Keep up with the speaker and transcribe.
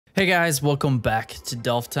Hey guys, welcome back to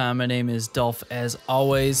Dolph Time. My name is Dolph as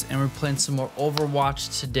always, and we're playing some more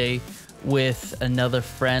Overwatch today with another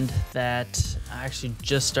friend that I actually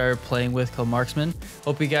just started playing with called Marksman.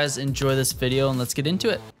 Hope you guys enjoy this video and let's get into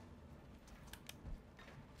it.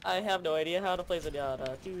 I have no idea how to play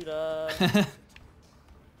Zenyatta, dude.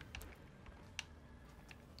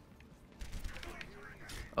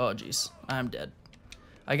 Oh jeez, I'm dead.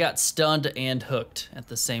 I got stunned and hooked at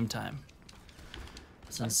the same time.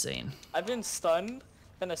 It's insane. I've been stunned,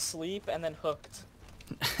 then asleep, and then hooked.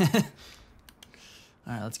 Alright,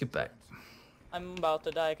 let's get back. I'm about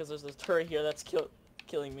to die because there's this turret here that's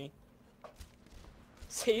killing me.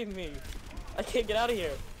 Save me. I can't get out of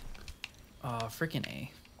here. Oh, freaking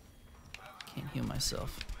A. Can't heal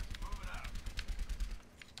myself.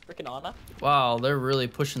 Freaking Ana. Wow, they're really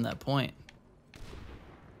pushing that point.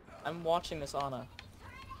 I'm watching this Ana.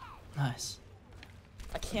 Nice.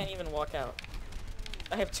 I can't even walk out.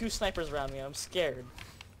 I have two snipers around me and I'm scared.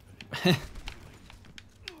 There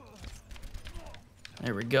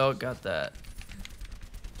we go, got that.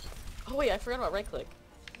 Oh wait, I forgot about right click.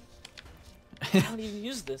 I don't even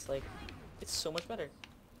use this, like, it's so much better.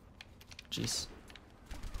 Jeez.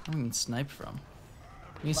 I don't even snipe from.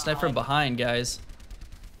 You can snipe from behind, guys.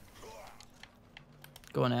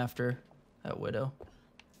 Going after that Widow.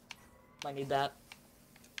 I need that.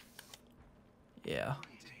 Yeah.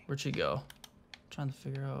 Where'd she go? Trying to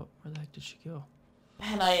figure out where the heck did she go?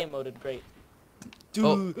 Man, I emoted great.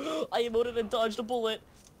 Dude, I emoted and dodged a bullet.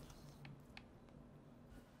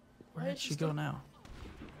 Where did she go now?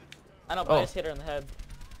 I know, but I just hit her in the head.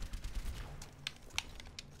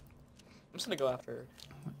 I'm just gonna go after her.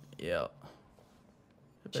 Yeah.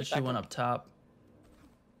 I bet she went up top.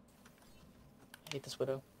 I hate this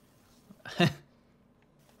Widow. Here's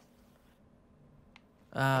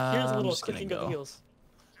a little clicking of the heels.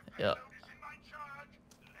 Yep.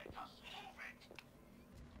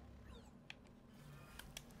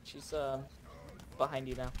 She's behind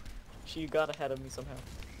you now. She got ahead of me somehow.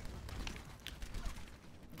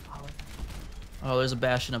 Oh, there's a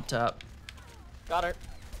Bastion up top. Got her.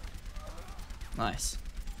 Nice.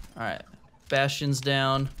 Alright. Bastion's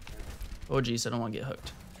down. Oh jeez, I don't want to get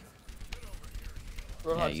hooked.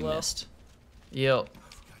 Roadhog's yeah, you low. missed. Yep.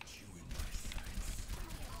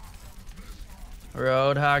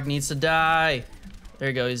 Roadhog needs to die. There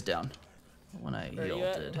you go, he's down. When I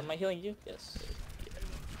yielded. Am I healing you? Yes.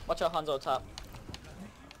 Watch out, Hanzo top.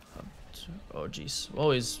 Oh jeez.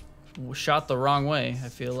 Oh, he's shot the wrong way. I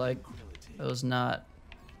feel like that was not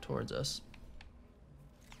towards us.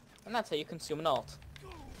 And that's how you consume an ult.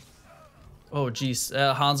 Oh jeez.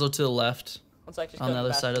 Hanzo to the left. On the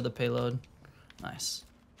other side of the payload. Nice.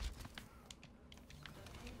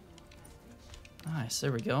 Nice.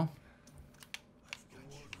 There we go.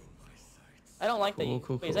 I don't like that.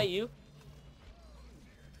 Cool, Wait, is that you?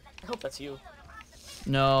 I hope that's you.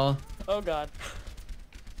 No. Oh god.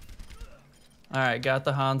 Alright, got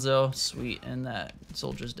the Hanzo. Sweet. And that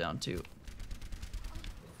soldier's down too.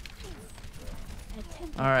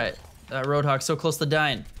 Alright. That Roadhog so close to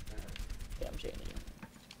dying. Yeah, I'm chaining you.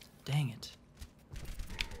 Dang it.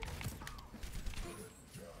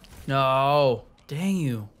 No. Dang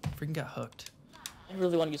you. Freaking got hooked. I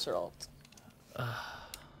really want to use her ult. Dang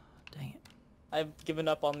it. I've given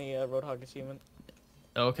up on the Roadhog achievement.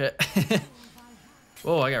 Okay.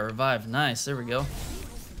 Whoa, I got revived. Nice. There we go.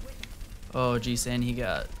 Oh, geez, and he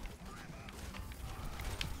got...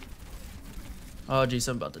 Oh, geez,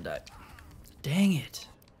 I'm about to die. Dang it.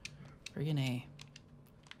 Friggin' A.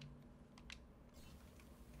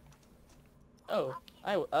 Oh.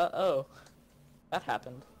 Oh. That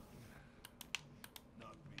happened.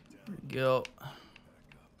 There we go.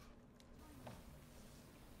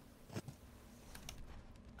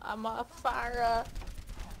 I'm a Pharah.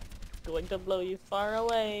 Going to blow you far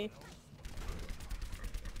away.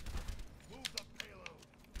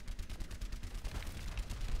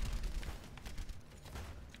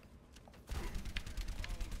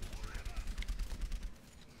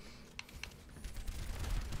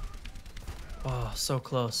 Oh, so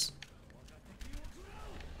close.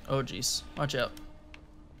 Oh, jeez. Watch out.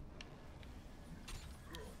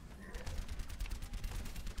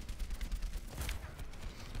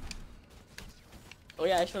 Oh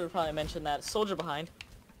yeah, I should have probably mentioned that. Soldier behind.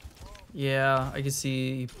 Yeah, I can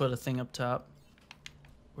see he put a thing up top.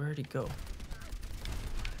 Where'd he go?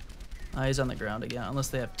 He's on the ground again, unless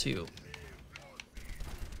they have two.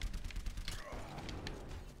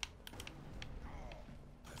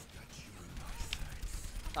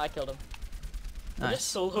 I killed him.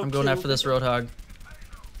 Nice. I'm going after this Roadhog.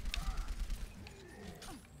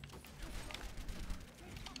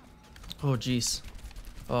 Oh, jeez.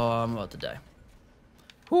 Oh, I'm about to die.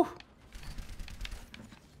 Whew.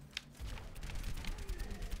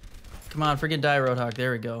 Come on, freaking die, Roadhog.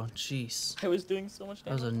 There we go. Jeez. I was doing so much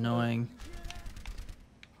That was damage. annoying.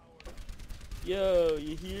 Yo,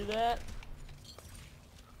 you hear that?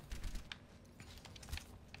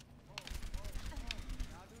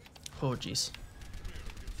 Oh, jeez.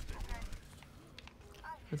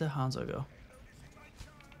 Where'd that Hanzo go?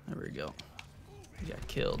 There we go. He got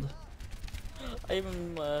killed. I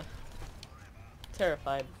even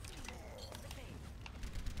terrified.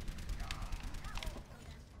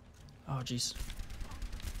 Oh, jeez.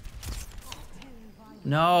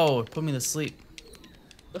 No, put me to sleep.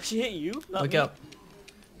 Oh, she hit you? Not Wake me. up.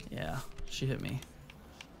 Yeah, she hit me.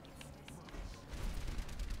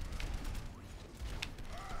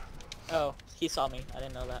 Oh, he saw me. I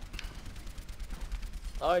didn't know that.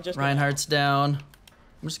 Oh, I just Reinhardt's down.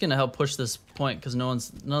 I'm just gonna help push this point because none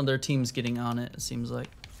of their team's getting on it. It seems like.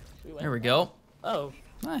 There we go. Oh,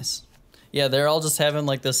 Nice. Yeah, they're all just having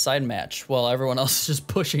like this side match while everyone else is just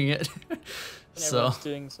pushing it. and So. everyone's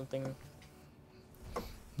doing something.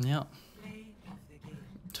 Yeah.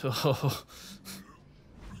 Oh.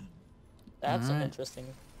 That's an Alright. interesting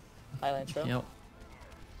highlight show. Yep.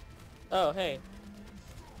 Oh, hey.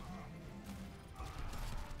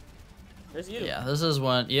 There's you. Yeah, this is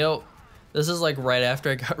one. Yep. This is like right after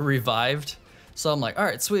I got revived. So I'm like, all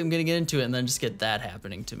right, sweet, I'm gonna get into it, and then just get that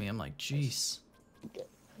happening to me. I'm like, jeez.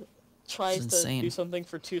 Tries to insane. do something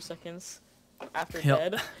for 2 seconds after Yep.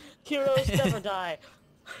 dead. Heroes never die.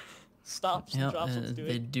 Stops and Yep, drops what's and doing.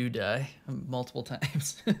 they do die multiple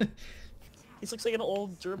times. He looks like an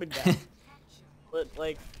old German guy. But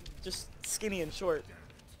like, just skinny and short.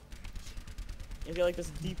 He's got like this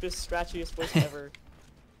deepest, scratchiest voice ever.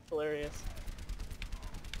 Hilarious.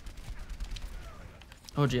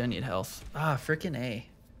 Oh gee, I need health. Ah, freaking A.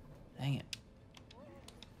 Dang it.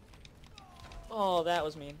 Oh, that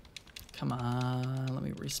was mean. Come on, let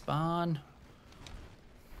me respawn.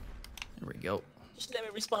 There we go. Just let me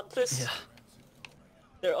respawn, please. Yeah.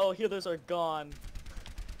 There. Oh, healers are gone.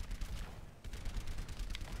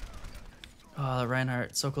 Oh, the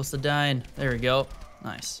Reinhardt, so close to dying. There we go.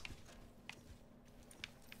 Nice.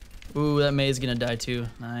 Ooh, that May's gonna die too.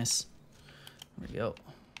 Nice. There we go.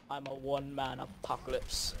 I'm a one-man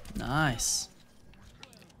apocalypse. Nice.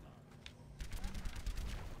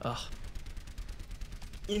 Ugh.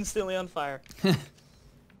 Instantly on fire.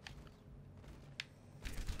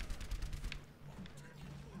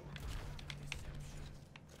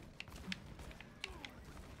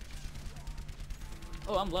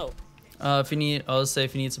 Oh, I'm low. If you need, I'll say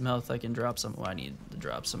if you need some health, I can drop some. Well, I need to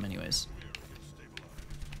drop some anyways.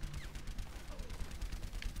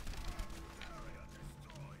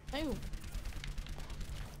 Hey.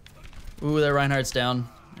 Ooh, that Reinhardt's down.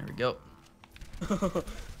 There we go.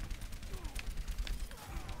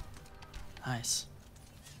 Nice.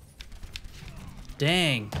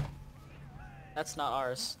 Dang. That's not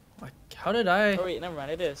ours. Like, how did I? Oh wait, never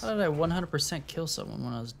mind. It is. How did I 100% kill someone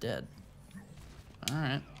when I was dead? All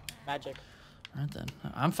right. Magic. All right then.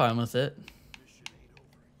 I'm fine with it.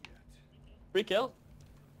 Free kill.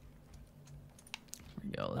 There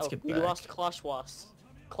we go. Let's get we back. lost cloth wash.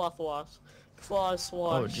 Cloth wash. Claws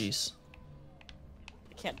wash. Oh jeez.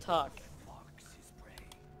 I can't talk.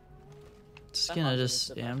 Just That gonna Hanzo just needs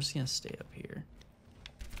to yeah. die. I'm just gonna stay up here.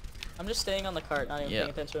 I'm just staying on the cart, not even Yeah. paying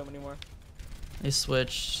attention to him anymore. They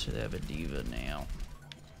switched. They have a D.Va now.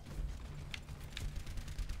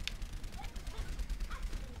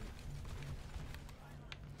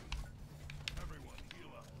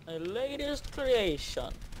 My latest creation.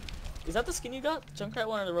 Is that the skin you got? Junkrat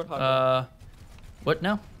one or the Roadhog? What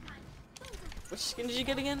now? Which skin did you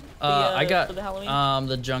get again? I got for the Halloween.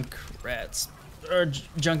 the Junkrats or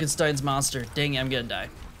Junkenstein's monster. Dang it, I'm gonna die.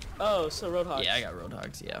 Oh, so Roadhog. Yeah, I got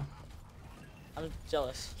Roadhogs. Yeah, I'm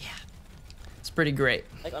jealous. yeah, it's pretty great.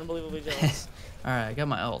 Like unbelievably jealous. All right, I got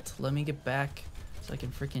my ult. Let me get back so I can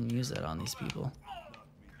freaking use that on these people.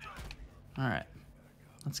 All right,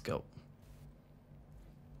 let's go.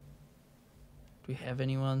 Do we have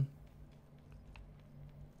anyone?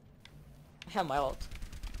 I have my ult.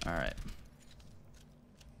 All right.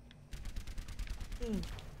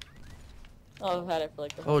 Oh, I've had it for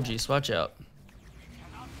like the Oh geez, watch out.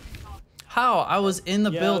 How? I was in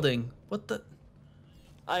the Yep. building. What the?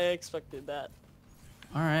 I expected that.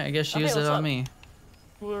 All right, I guess she Okay, used it what's on up? me.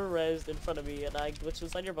 You were rezzed in front of me and I glitched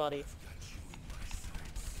inside your body.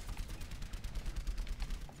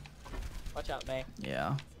 Watch out, May.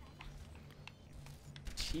 Yeah.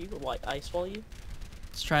 She like ice wall you?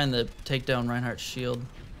 It's trying to take down Reinhardt's shield.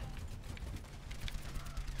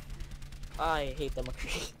 I hate the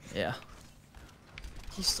McCree. Yeah.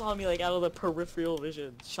 He saw me like out of the peripheral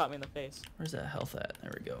vision, shot me in the face. Where's that health at?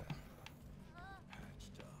 There we go.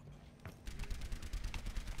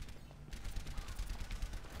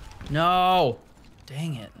 No!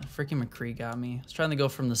 Dang it. Freaking McCree got me. I was trying to go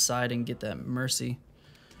from the side and get that mercy.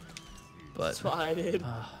 But That's what I did.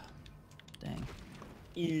 Dang.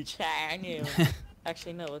 You knew.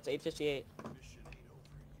 Actually, no, it's 8:58.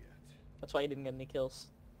 That's why you didn't get any kills.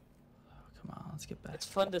 Come on, let's get back. It's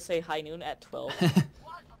fun to say high noon at 12.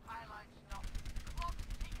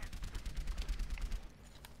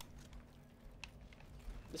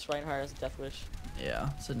 This Reinhardt has a death wish. Yeah,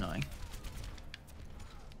 it's annoying.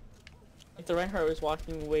 Like the Reinhardt was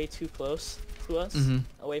walking way too close to us,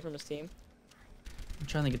 away from his team. I'm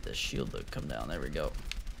trying to get this shield to come down. There we go.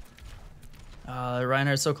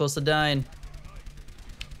 Reinhardt's so close to dying.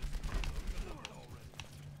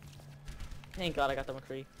 Thank God I got the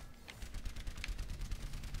McCree.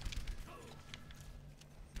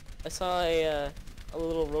 I saw a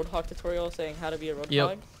little Roadhog tutorial saying how to be a Roadhog.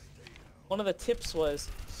 Yep. One of the tips was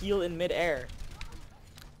heal in mid-air.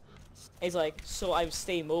 He's like, so I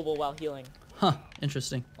stay mobile while healing. Huh,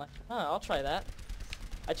 interesting. I'm like, I'll try that.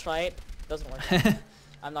 I try it, doesn't work.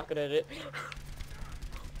 I'm not good at it.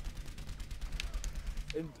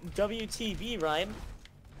 WTB, Ryan.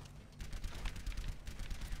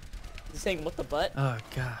 He's saying, what the butt? Oh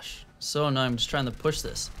gosh, so annoying. I'm just trying to push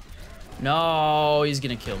this. No, he's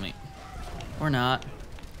gonna kill me. Or not.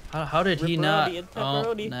 How did he not?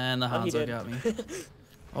 Oh, nah, and the Hanzo got me.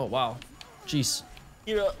 Oh wow, jeez.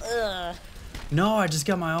 No, I just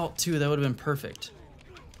got my ult too. That would have been perfect.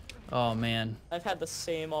 Oh man. I've had the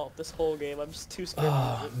same ult this whole game. I'm just too scared.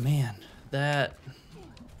 Oh man, that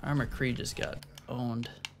Armor McCree just got owned.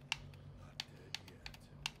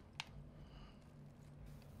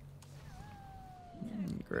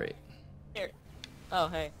 Great. Here. Oh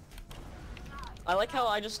hey. I like how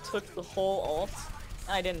I just took the whole ult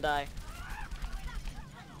and I didn't die.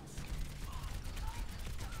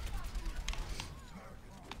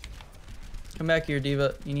 Come back here,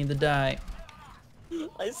 D.Va. You need to die.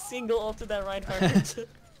 I single ulted that Reinhardt.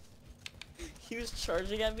 He was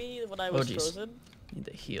charging at me when I was frozen. Need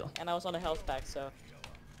to heal. And I was on a health pack, so.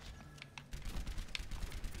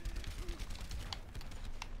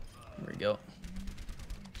 Here we go.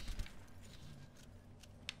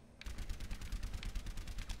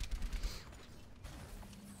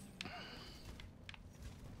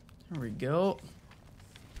 There we go.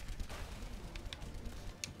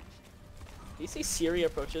 Do you see Siri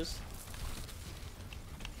approaches?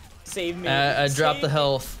 Save me. I dropped the me.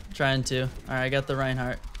 health. Trying to. Alright, I got the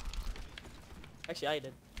Reinhardt. Actually, I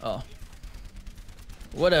did. Oh.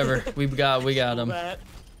 Whatever. we got him. That.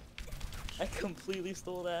 I completely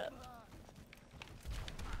stole that.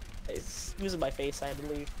 It's using my face, I had to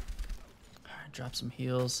leave. Alright, drop some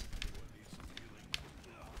heals.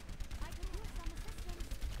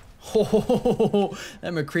 Oh,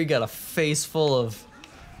 that McCree got a face full of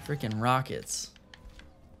freaking rockets.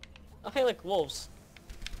 Okay, like wolves.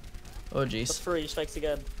 Oh The jeez. furry strikes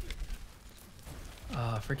again.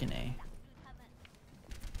 Freaking A.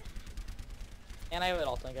 And I have it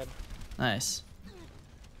ult again. Nice.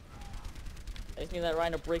 I just need that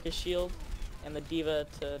Rhino to break his shield and the D.Va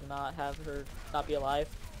to not be alive.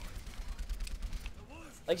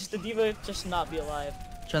 Like just the D.Va just not be alive.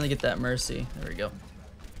 Trying to get that mercy. There we go.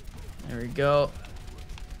 There we go.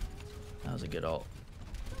 That was a good ult.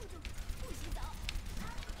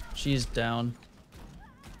 She's down.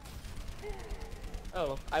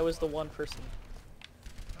 Oh, I was the one person.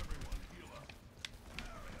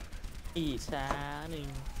 He's standing.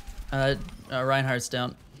 Reinhardt's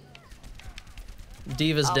down.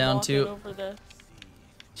 D.Va's down too. Over the...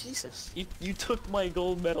 Jesus, you took my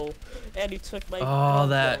gold medal, and you took my. Oh,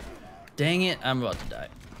 that! Dang it! I'm about to die.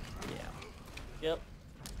 Yeah. Yep.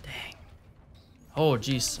 Dang. Oh,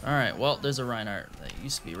 jeez. All right. Well, there's a Reinhardt that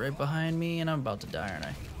used to be right behind me, and I'm about to die, aren't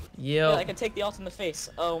I? Yeah, Yep. I can take the ult in the face.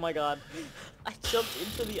 Oh my god, I jumped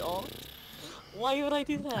into the ult. Why would I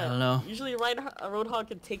do that? I don't know. Usually, a Roadhog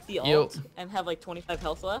can take the ult and have like 25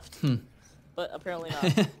 health left, but apparently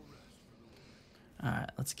not.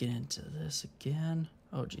 Alright, let's get into this again.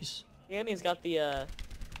 Oh, jeez. And he's got the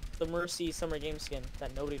Mercy Summer Game skin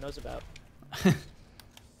that nobody knows about. I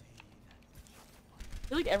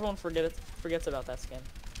feel like everyone forgets about that skin.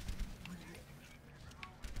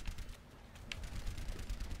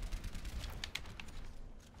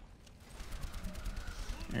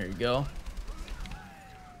 There you go.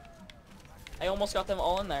 I almost got them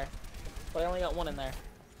all in there, but I only got one in there.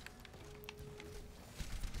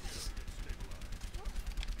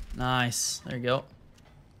 Nice. There you go.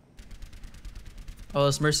 Oh,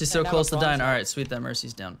 this Mercy's so now close to we're dying. bronze. All right, sweet. That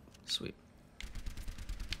Mercy's down. Sweet.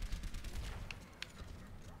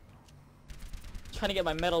 Trying to get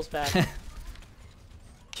my medals back.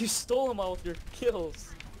 You stole them all with your kills.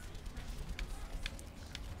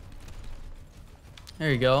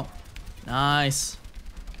 There you go. Nice.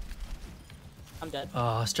 I'm dead.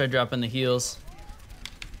 Oh, let's try dropping the heals.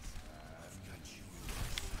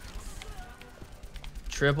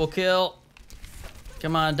 Triple kill.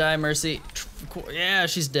 Come on, die, Mercy. Yeah,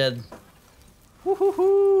 she's dead.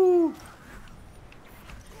 Woohoo!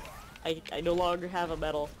 I no longer have a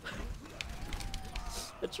medal.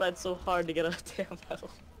 I tried so hard to get a damn medal.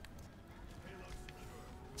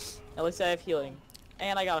 At least I have healing.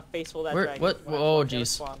 And I got a face full of that Where, dragon. what? when I Oh, walked out of jeez.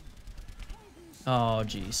 spawn. Oh,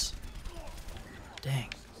 jeez. Dang.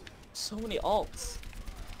 So many ults.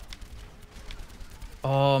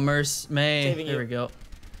 Oh, May. Saving There you. we go.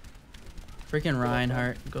 Freaking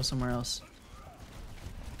Reinhardt. Go somewhere else.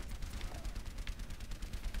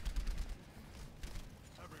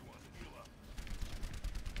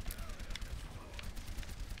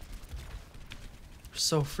 We're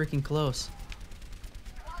so freaking close.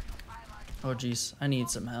 Oh, jeez. I need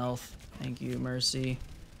some health. Thank you, Mercy.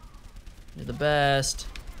 You're the best.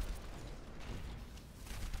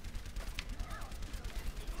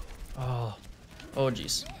 Oh. Oh,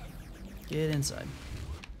 jeez. Get inside.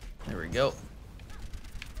 There we go.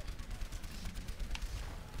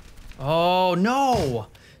 Oh, no!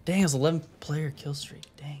 Dang, it was 11 player kill streak.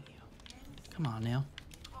 Dang you. Come on now.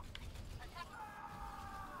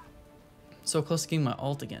 So close to getting my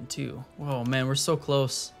ult again, too. Whoa, man, we're so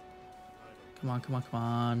close. Come on, come on, come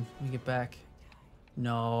on. Let me get back.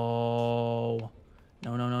 No.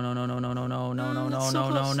 No, no, no, no, no, no, no, no, no, no, no, no, no,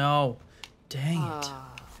 no, no. Dang it.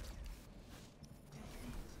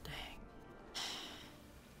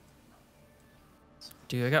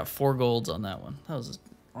 Dude, I got 4 golds on that one. That was an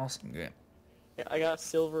awesome game. Yeah, I got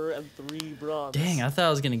silver and 3 bronze. Dang, I thought I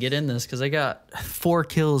was going to get in this because I got 4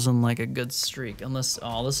 kills in like a good streak. Unless,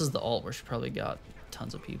 oh, this is the ult where she probably got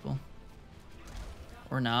tons of people.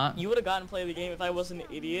 Or not. You would have gotten to play the game if I wasn't an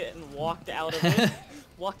idiot and walked out of it.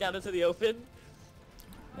 Walked out into the open.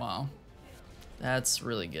 Wow. That's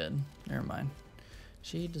really good. Never mind.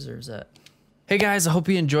 She deserves that. Hey guys, I hope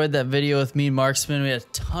you enjoyed that video with me and Marksman. We had a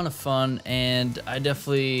ton of fun, and I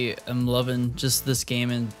definitely am loving just this game,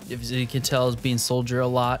 and as you can tell, is being Soldier a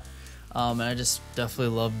lot. And I just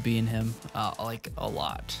definitely love being him, like a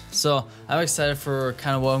lot. So I'm excited for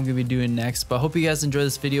kind of what I'm gonna be doing next, but I hope you guys enjoy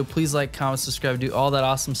this video. Please like, comment, subscribe, do all that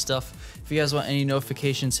awesome stuff. If you guys want any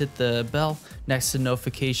notifications, hit the bell next to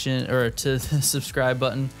notification or to the subscribe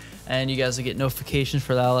button, and you guys will get notifications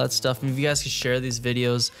for all that stuff. And if you guys could share these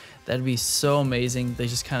videos, that'd be so amazing. They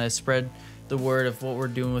just kind of spread the word of what we're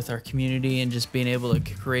doing with our community and just being able to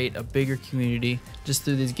create a bigger community just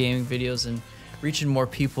through these gaming videos and reaching more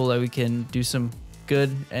people that we can do some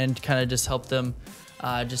good and kind of just help them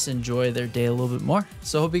just enjoy their day a little bit more.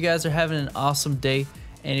 So I hope you guys are having an awesome day.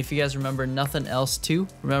 And if you guys remember nothing else too,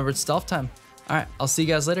 remember it's stealth time. All right, I'll see you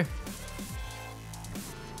guys later.